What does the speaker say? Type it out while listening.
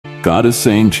God is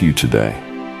saying to you today,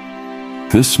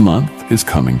 this month is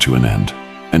coming to an end,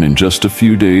 and in just a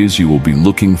few days you will be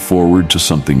looking forward to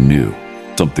something new,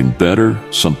 something better,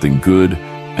 something good,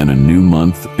 and a new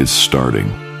month is starting.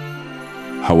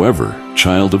 However,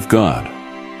 child of God,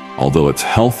 although it's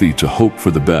healthy to hope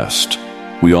for the best,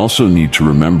 we also need to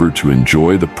remember to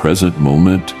enjoy the present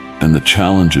moment and the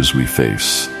challenges we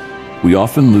face. We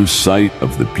often lose sight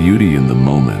of the beauty in the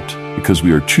moment because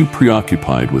we are too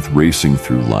preoccupied with racing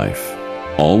through life,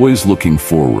 always looking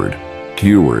forward,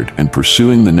 geared, and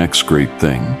pursuing the next great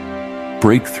thing,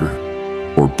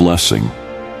 breakthrough, or blessing.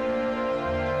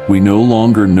 We no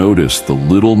longer notice the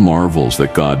little marvels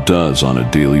that God does on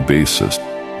a daily basis.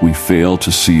 We fail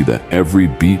to see that every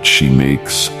beat she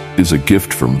makes is a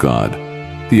gift from God.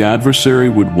 The adversary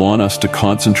would want us to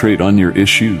concentrate on your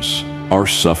issues, our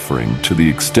suffering, to the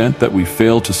extent that we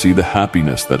fail to see the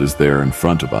happiness that is there in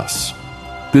front of us.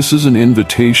 This is an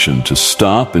invitation to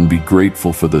stop and be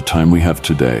grateful for the time we have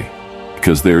today,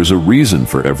 because there is a reason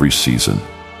for every season,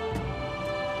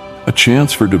 a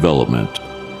chance for development,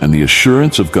 and the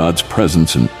assurance of God's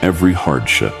presence in every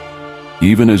hardship.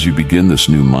 Even as you begin this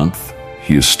new month,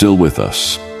 He is still with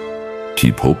us.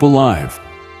 Keep hope alive.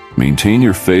 Maintain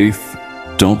your faith.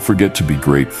 Don't forget to be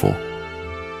grateful.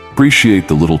 Appreciate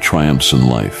the little triumphs in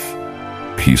life,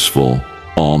 peaceful,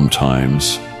 calm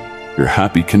times, your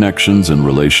happy connections and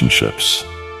relationships.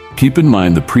 Keep in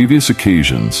mind the previous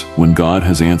occasions when God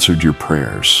has answered your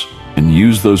prayers, and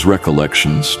use those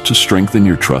recollections to strengthen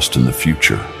your trust in the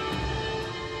future.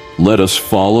 Let us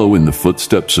follow in the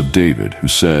footsteps of David, who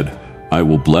said, I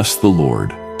will bless the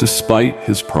Lord despite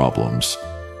his problems.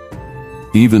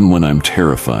 Even when I'm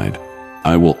terrified,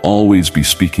 I will always be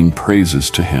speaking praises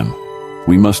to Him.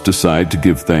 We must decide to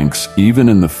give thanks even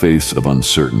in the face of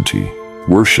uncertainty.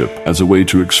 Worship as a way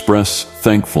to express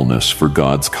thankfulness for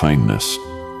God's kindness,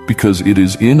 because it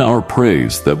is in our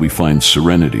praise that we find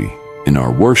serenity, in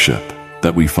our worship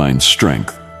that we find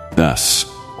strength. Thus,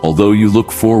 although you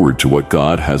look forward to what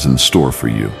God has in store for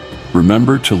you,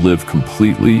 remember to live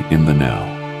completely in the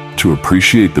now, to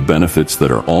appreciate the benefits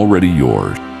that are already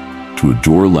yours, to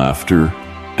adore laughter,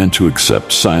 and to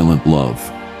accept silent love.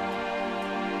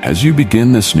 As you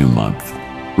begin this new month,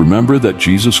 remember that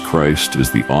Jesus Christ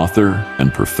is the author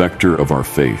and perfecter of our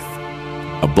faith.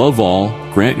 Above all,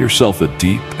 grant yourself a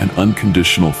deep and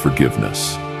unconditional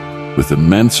forgiveness, with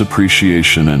immense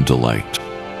appreciation and delight.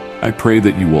 I pray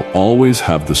that you will always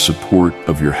have the support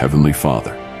of your Heavenly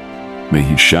Father. May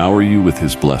He shower you with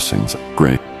His blessings.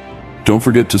 Great. Don't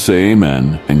forget to say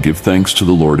amen and give thanks to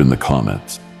the Lord in the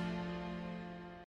comments.